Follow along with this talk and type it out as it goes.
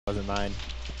wasn't mine.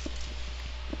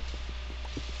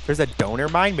 There's a donor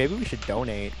mine? Maybe we should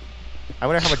donate. I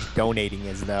wonder how much donating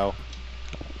is, though.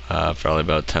 Probably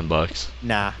about $10.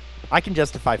 Nah. I can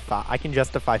justify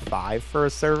five for a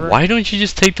server. Why don't you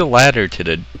just take the ladder to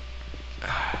the...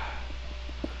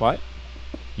 What?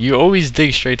 You always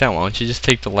dig straight down. Why don't you just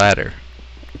take the ladder?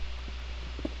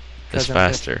 It's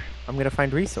faster. I'm gonna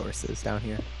find resources down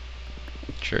here.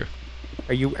 True.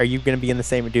 Are you gonna be in the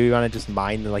same? Do you want to just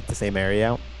mine like the same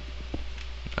area out?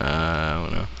 I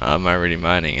don't know. I'm already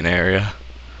mining an area.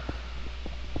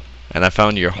 And I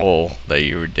found your hole that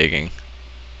you were digging.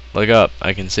 Look up.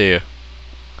 I can see you.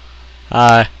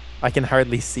 Hi. I can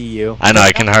hardly see you. I know.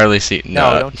 I can hardly see.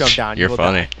 No, don't jump down. You're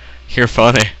funny. Die. You're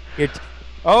funny.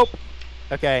 Oh.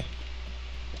 Okay.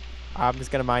 I'm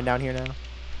just gonna mine down here now.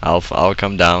 I'll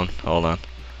come down. Hold on.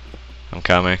 I'm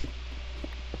coming.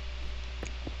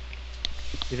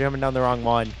 You're jumping down the wrong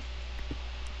one.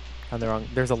 On the wrong.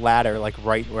 There's a ladder like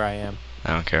right where I am.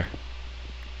 I don't care.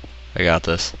 I got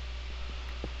this.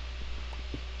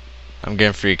 I'm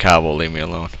getting free cobble. Leave me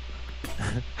alone.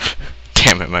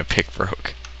 Damn it, my pick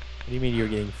broke. What do you mean you're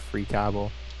getting free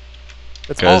cobble?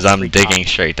 Because I'm digging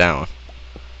straight down.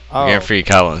 Oh. I'm getting free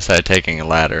cobble instead of taking a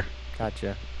ladder.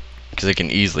 Gotcha. Because I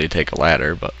can easily take a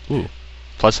ladder, but ooh.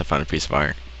 Plus I found a piece of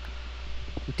iron.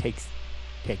 Who takes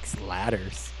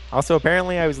ladders? Also,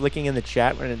 apparently I was looking in the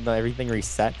chat when everything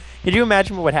reset. Could you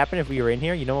imagine what would happen if we were in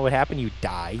here? You know what would happen? You'd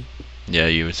die. Yeah,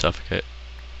 you would suffocate.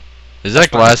 Is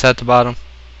that glass at the bottom?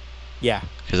 Yeah.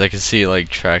 Because I can see like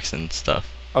tracks and stuff.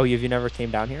 Oh, you never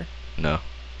came down here? No.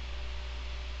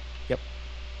 Yep.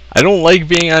 I don't like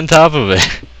being on top of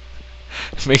it.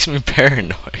 It makes me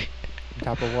paranoid. On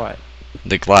top of what?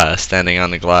 The glass, standing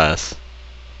on the glass.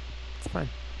 It's fine.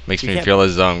 Makes me feel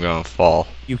as though I'm going to fall.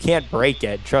 You can't break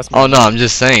it, trust me. Oh no, I'm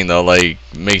just saying though, like,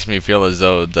 makes me feel as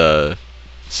though the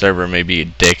server may be a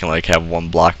dick and like have one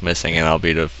block missing and I'll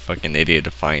be the fucking idiot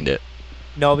to find it.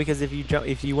 No, because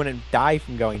if you wouldn't die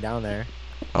from going down there.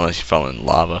 Unless you fell in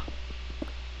lava.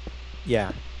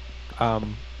 Yeah.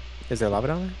 Is there lava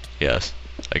down there? Yes,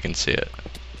 I can see it.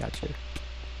 Gotcha.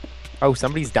 Oh,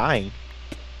 somebody's dying.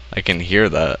 I can hear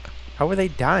that. How are they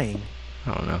dying?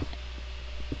 I don't know.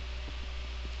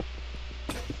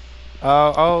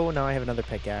 Oh no, I have another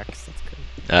pickaxe. That's good.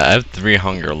 I have 3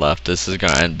 hunger left. This is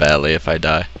gonna end badly if I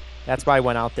die. That's why I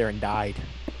went out there and died.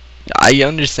 I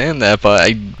understand that, but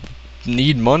I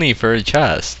need money for a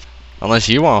chest. Unless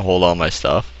you want to hold all my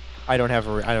stuff. I don't have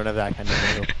that kind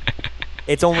of money.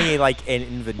 It's only like an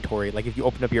inventory. Like if you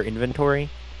open up your inventory,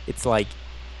 it's like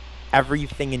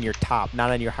everything in your top,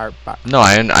 not on your heart. No,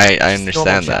 I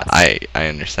understand that. I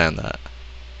understand that.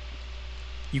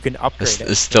 You can upgrade it.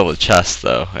 It's still a chest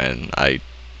though, and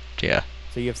yeah.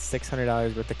 So you have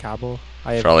 $600 worth of cobble.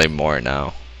 I have probably more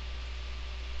now.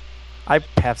 I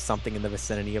have something in the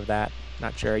vicinity of that.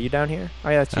 Not sure. Are you down here? Oh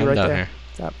yeah, that's you right down there. Here.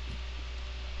 What's up?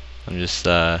 I'm just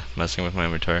messing with my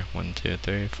inventory. 1, 2,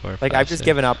 3, 4, 5, Like I've just 6,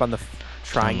 given up on the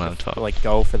trying to like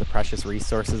go for the precious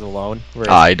resources alone.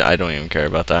 I don't even care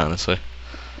about that honestly.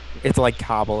 It's like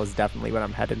cobble is definitely what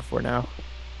I'm headed for now.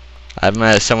 I'm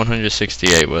at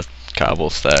 768 with cobble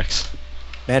stacks.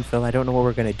 Man, Phil, I don't know what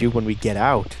we're gonna do when we get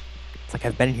out. It's like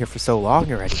I've been in here for so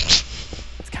long already.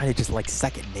 It's kind of just like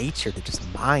second nature to just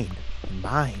mine and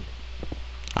mine.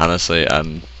 Honestly,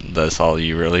 that's all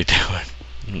you really do.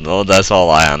 No, that's all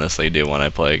I honestly do when I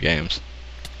play games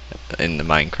in the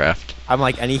Minecraft. I'm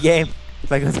like any game.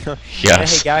 It's like let's go.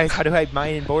 Yes. Hey guys, how do I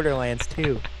mine in Borderlands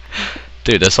 2?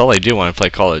 Dude, that's all I do when I play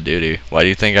Call of Duty. Why do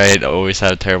you think I always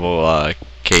have terrible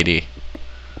KD?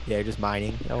 Yeah, you're just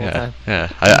mining the whole time.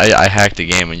 Yeah. I hacked the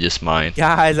game and just mine.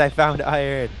 Guys, I found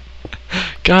iron.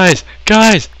 Guys,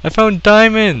 I found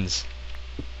diamonds.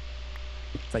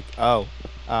 It's like, oh,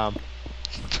 how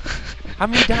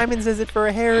many diamonds is it for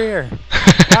a Harrier?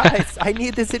 Guys, I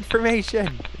need this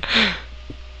information.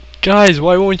 Guys,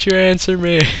 why won't you answer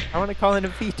me? I want to call in a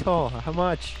VTOL. How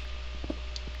much?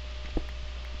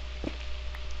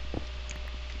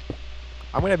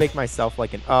 I'm gonna make myself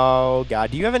like an. Oh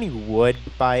god, do you have any wood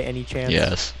by any chance?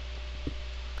 Yes. Do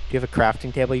you have a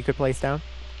crafting table you could place down?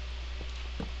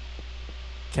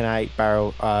 Can I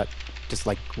borrow just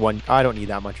like one? Oh, I don't need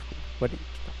that much wood.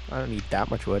 I don't need that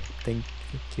much wood. Thank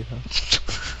you.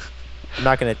 I'm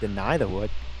not gonna deny the wood.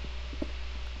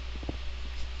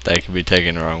 That could be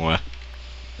taken the wrong way.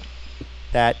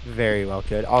 That very well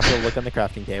could. Also, look on the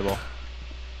crafting table.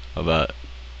 How about?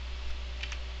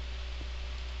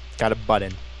 Got a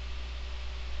button.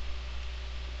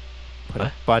 Put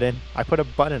a button. I put a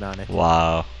button on it.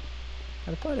 Wow.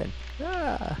 Got a button.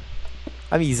 Ah.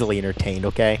 I'm easily entertained.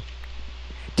 Okay.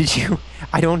 Did you?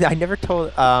 I never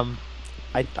told.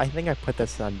 I think I put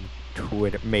this on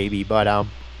Twitter maybe, but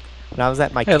when I was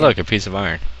at my Hey, camp, look, a piece of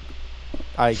iron.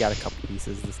 I got a couple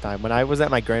pieces this time. When I was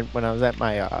at my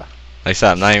Like I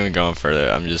said, I'm not even going further.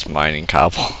 I'm just mining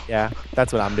cobble. yeah,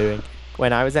 that's what I'm doing.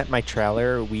 When I was at my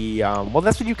trailer, we well,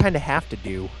 that's what you kind of have to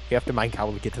do. You have to mine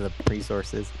cobble to get to the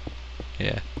resources.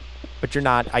 Yeah. But you're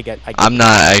not. I get. I'm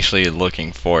not actually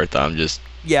looking for it though. I'm just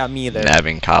Yeah, me either.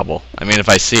 nabbing cobble. I mean, if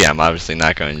I see it, I'm obviously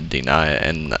not going to deny it,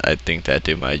 and I think that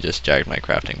dude might just jacked my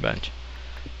crafting bench.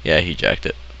 Yeah, he jacked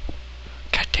it.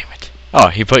 God damn it. Oh,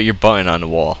 he put your button on the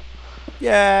wall.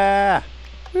 Yeah.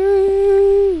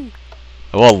 Woo!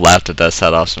 The wall laughed at that,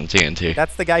 set off some TNT.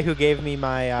 That's the guy who gave me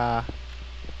my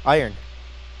iron.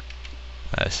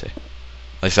 I see.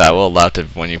 Like I said, I will laughed at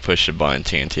when you pushed the button,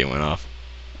 TNT went off.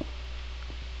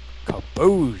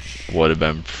 Kaboosh. Would have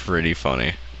been pretty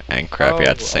funny and crappy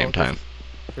at the same time.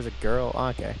 There's a girl. Oh,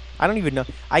 okay. I don't even know.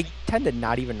 I tend to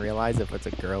not even realize if it's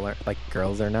a girl or like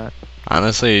girls or not.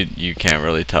 Honestly, you can't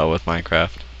really tell with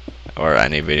Minecraft or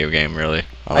any video game really,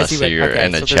 unless you're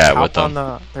in a chat with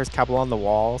them. There's cobble on the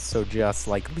wall, so just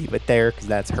like leave it there because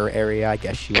that's her area. I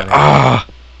guess she. Ah!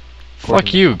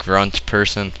 Fuck you, grunt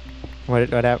person. What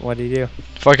happened? What did he do?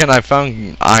 Fucking, I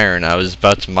found iron. I was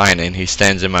about to mine it, and he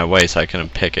stands in my way, so I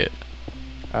couldn't pick it.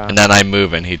 And then I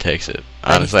move, and he takes it.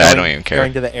 Honestly, I don't even care.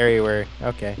 Going to the area where.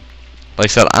 Okay. Like I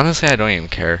said, honestly, I don't even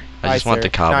care. I just want the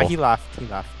cobble. No, he left. He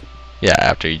left. Yeah,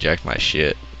 after he jacked my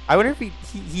shit. I wonder if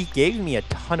he gave me a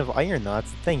ton of iron though.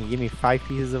 That's the thing. He gave me 5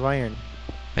 pieces of iron.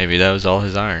 Maybe that was all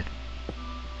his iron.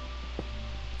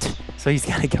 So he's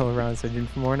gotta go around searching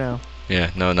for more now.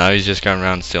 Yeah, no, now he's just going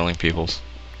around stealing people's.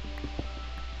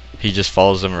 He just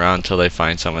follows them around until they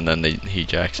find someone, then he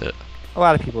jacks it. A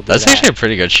lot of people do That's that. actually a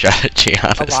pretty good strategy,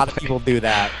 honestly. A lot of people do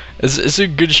that. It's a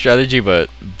good strategy, but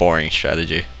boring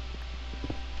strategy.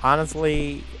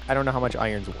 Honestly, I don't know how much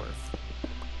iron's worth.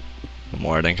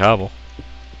 More than cobble.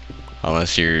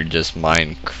 Unless you're just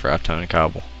mine crap ton of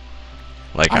cobble.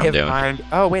 Like I'm doing. Mined.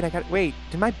 Oh wait, wait.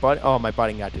 Did my my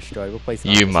button got destroyed. We'll place it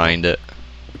on You this mined one. it.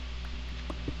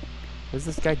 Where's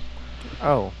this guy?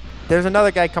 Oh. There's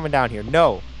another guy coming down here.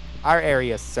 No. Our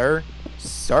area, sir.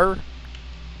 Sir.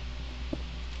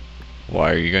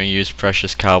 Why are you going to use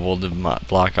precious cobble to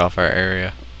block off our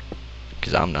area?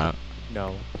 Because I'm not.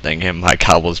 No. Then again, my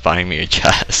cobble's buying me a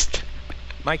chest.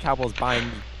 My cobble's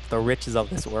buying the riches of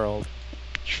this world.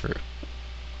 True.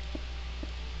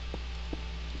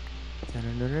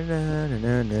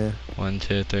 1,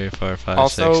 2, 3, 4,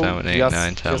 5, 6, 7, 8,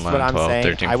 9, 10, 11, 12,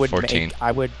 13, 14.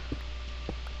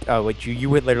 You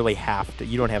would literally have to.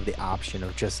 You don't have the option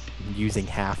of just using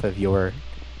half of your,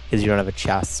 because you don't have a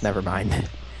chest. Never mind.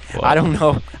 What? I don't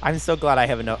know. I'm so glad I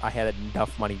had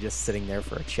enough money just sitting there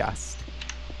for a chest.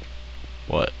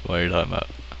 What? What are you talking about?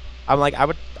 I'm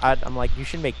like, you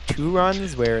should make 2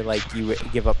 runs where like you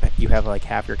have like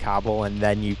half your cobble and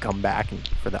then you come back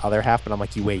for the other half. But I'm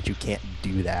like, you can't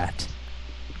do that.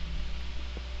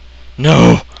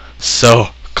 No, so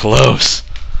close.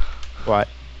 What?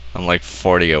 I'm like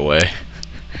 40 away.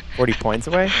 40 points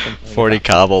away? 40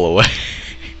 cobble away.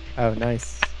 Oh,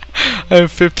 nice. I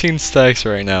have 15 stacks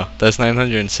right now. That's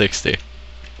 960.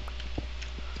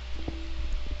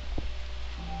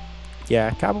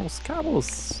 Yeah, cobble's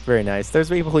very nice. There's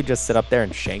people who just sit up there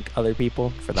and shank other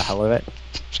people for the hell of it.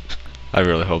 I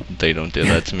really hope they don't do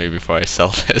that to me before I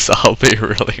sell this. I'll be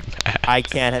really mad. I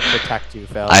can't protect you,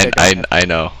 Phil. I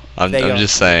know. I'm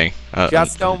just saying.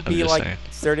 Just don't be like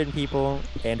certain people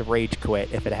and rage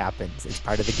quit if it happens. It's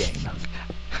part of the game.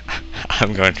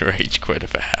 I'm going to rage quit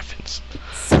if it happens.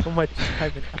 So much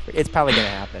time and effort. It's probably gonna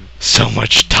happen. So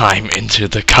much time into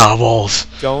the cobbles.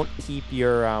 Don't keep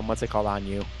your what's it called on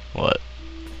you? What?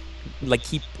 Like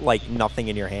keep like nothing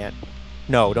in your hand.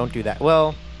 No, don't do that.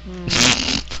 Well,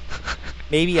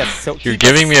 maybe a You're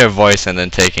giving me a voice and then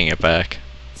taking it back.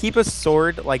 Keep a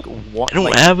sword like what? I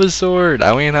don't have a sword.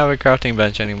 I don't even have a crafting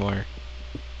bench anymore.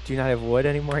 Do you not have wood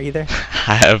anymore either?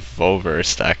 I have over a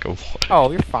stack of wood. Oh,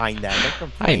 you're fine then. Don't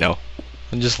complain. I know.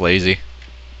 I'm just lazy.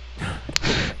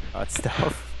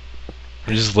 Stuff.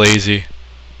 I'm just lazy.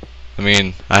 I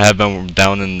mean, I have been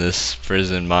down in this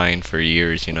prison mine for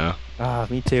years, you know. Ah,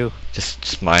 me too.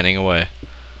 Just mining away.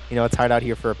 You know, it's hard out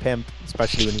here for a pimp,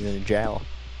 especially when he's in jail.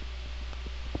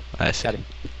 I see.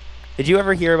 Did you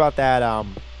ever hear about that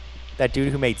that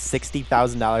dude who made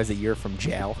 $60,000 a year from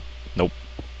jail? Nope.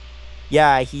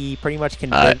 Yeah, he pretty much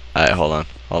convinced. Alright, hold on.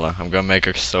 I'm gonna make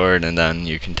a sword and then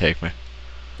you can take me.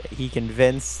 He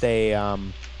convinced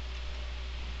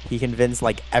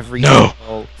like every not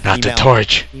female, the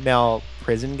torch. Female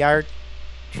prison guard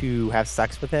to have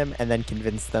sex with him, and then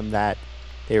convince them that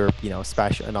they were,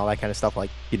 special and all that kind of stuff. Like,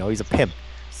 he's a pimp.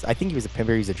 I think he was a pimp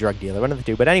or he was a drug dealer, one of the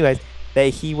two. But anyways,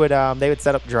 they would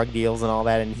set up drug deals and all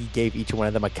that, and he gave each one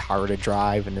of them a car to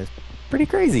drive, and it's pretty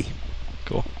crazy.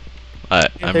 Cool. Yeah,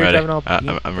 I'm they're ready. driving all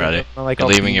I'm ready. driving all, like, You're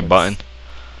all leaving your button. Beamers.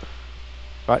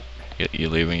 What? You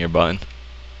leaving your button.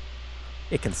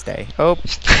 It can stay. Oh,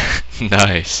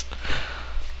 Nice.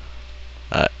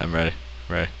 I'm ready.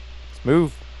 Ready. let's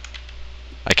move.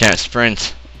 I can't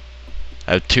sprint.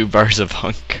 I have 2 bars of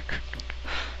hunger.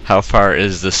 How far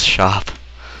is this shop?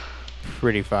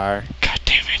 Pretty far. God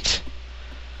damn it.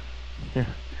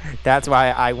 That's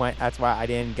why I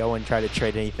didn't go and try to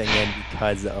trade anything in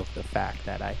because of the fact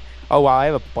that Oh wow, I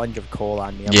have a bunch of coal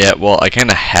on me. Yeah, well, I kind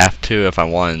of have to if I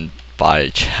want to buy a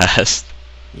chest.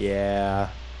 Yeah.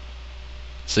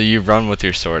 So you run with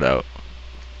your sword out.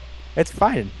 It's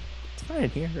fine. It's fine in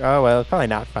here. Oh well, it's probably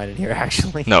not fine in here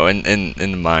actually. No, in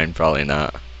the mine, probably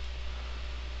not.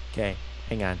 Okay,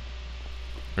 hang on.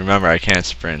 Remember, I can't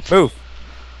sprint. Move.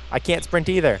 I can't sprint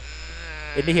either.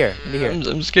 Into here. Into here.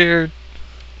 I'm scared.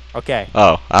 Okay.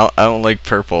 Oh, I don't like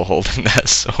purple holding that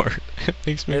sword. It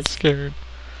makes me scared.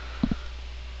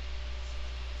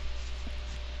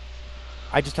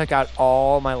 I just took out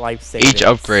all my life savings. Each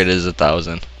upgrade is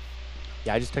 1,000.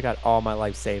 Yeah, I just took out all my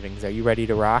life savings. Are you ready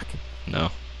to rock?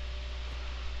 No.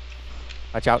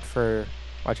 Watch out for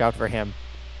him.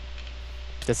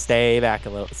 Just stay back a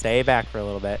little. Stay back for a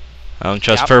little bit. I don't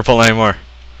trust purple anymore.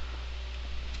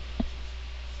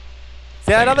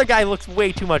 See, that other guy looks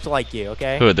way too much like you,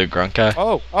 okay? Who, the grunt guy?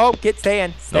 Oh, stay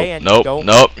in. Stay in. Nope, Don't.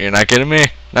 nope, you're not getting me.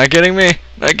 Not getting me.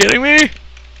 Not getting me.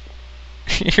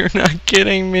 You're not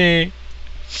getting me.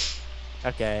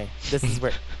 Okay, this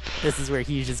is where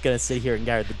he's just gonna sit here and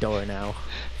guard the door now.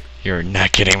 You're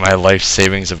not getting my life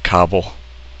savings of cobble.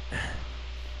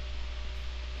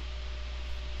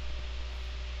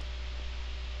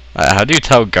 How do you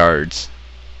tell guards?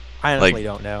 I honestly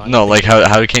don't know. No, like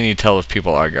how can you tell if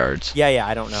people are guards? Yeah,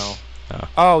 I don't know. Oh.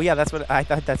 Oh yeah, that's what I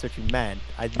thought. That's what you meant.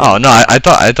 Oh no, I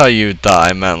thought you thought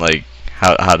I meant like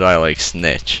how do I like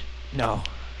snitch? No.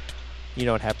 You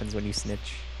know what happens when you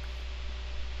snitch.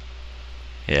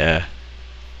 Yeah.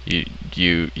 You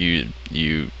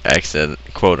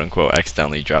quote unquote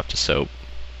accidentally dropped a soap.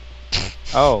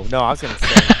 Oh no, I was gonna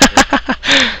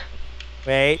say.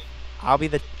 Wait, I'll be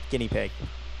the guinea pig.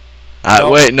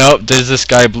 Nope. Wait, nope. There's this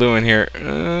guy blue in here.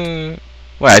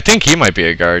 Wait, I think he might be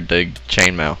a guard. The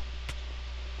chainmail.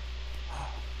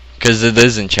 Because it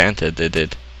is enchanted. They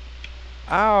did.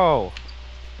 Ow.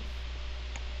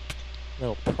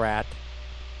 Little prat.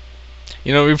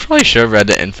 You know, we probably should have read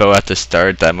the info at the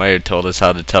start. That might have told us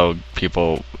how to tell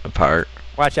people apart.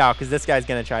 Watch out, because this guy's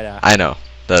gonna try to. I know.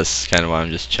 That's kind of why I'm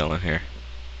just chilling here.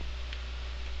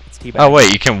 It's teabag. Oh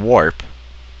wait, you can warp.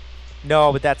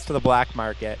 No, but that's to the black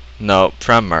market. No,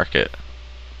 prem market.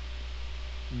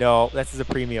 No, this is a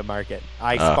premium market.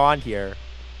 I spawned here,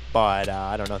 but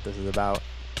I don't know what this is about.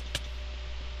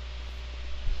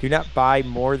 Do not buy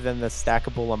more than the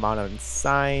stackable amount of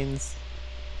signs.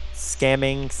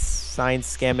 Sign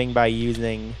scamming by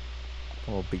using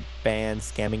will be banned.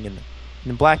 Scamming in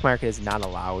the black market is not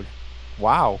allowed.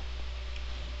 Wow.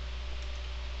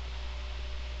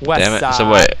 West Damn it. side. So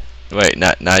wait,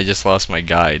 now I just lost my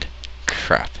guide.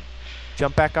 Crap.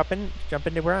 Jump back up and jump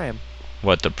into where I am.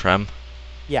 What, the prem?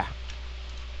 Yeah.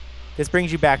 This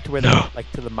brings you back to where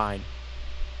to the mine.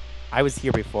 I was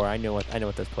here before. I know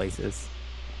what this place is.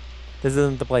 This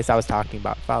isn't the place I was talking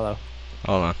about. Follow.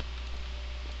 Hold on.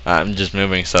 I'm just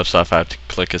moving stuff, so if I have to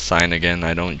click a sign again,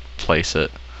 I don't place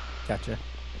it. Gotcha.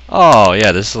 Oh,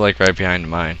 yeah, this is like right behind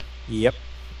mine. Yep.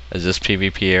 Is this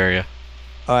PvP area?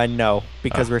 No,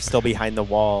 because we're still behind the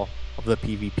wall of the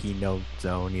PvP node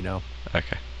zone, you know.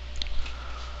 Okay.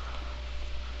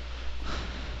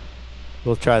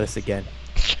 We'll try this again.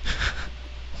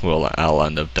 I'll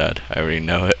end up dead. I already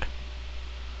know it.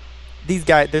 These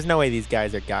guys, there's no way these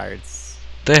guys are guards.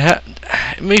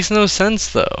 It makes no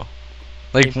sense though.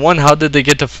 Like, one, how did they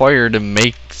get the fire to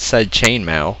make said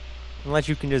chainmail? Unless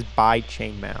you can just buy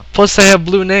chainmail. Plus, they have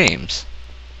blue names.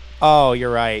 Oh,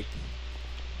 you're right.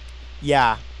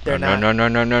 Yeah, they're not. No.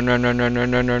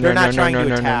 They're not trying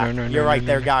to attack. You're right.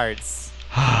 They're guards.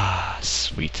 Ah,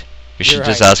 sweet. We should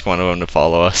just ask one of them to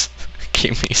follow us.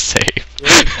 Keep me safe.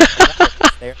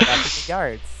 They're definitely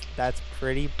guards. That's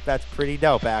pretty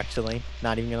dope, actually.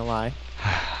 Not even gonna lie.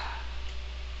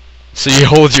 So you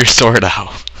hold your sword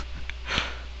out.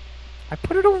 I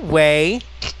put it away.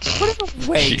 Put it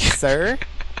away, sir.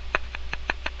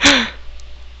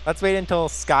 Let's wait until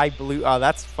Sky Blue. Oh,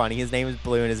 that's funny. His name is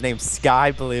Blue, and his name's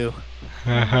Sky Blue.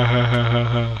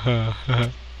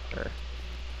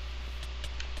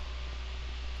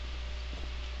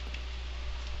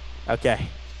 Okay.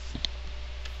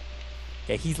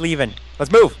 Okay, he's leaving. Let's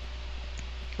move.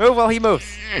 Move while he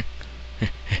moves.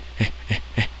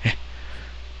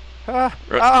 Run,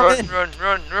 I'm run, in. run,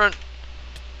 run, run.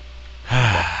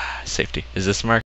 Safety. Is this mark?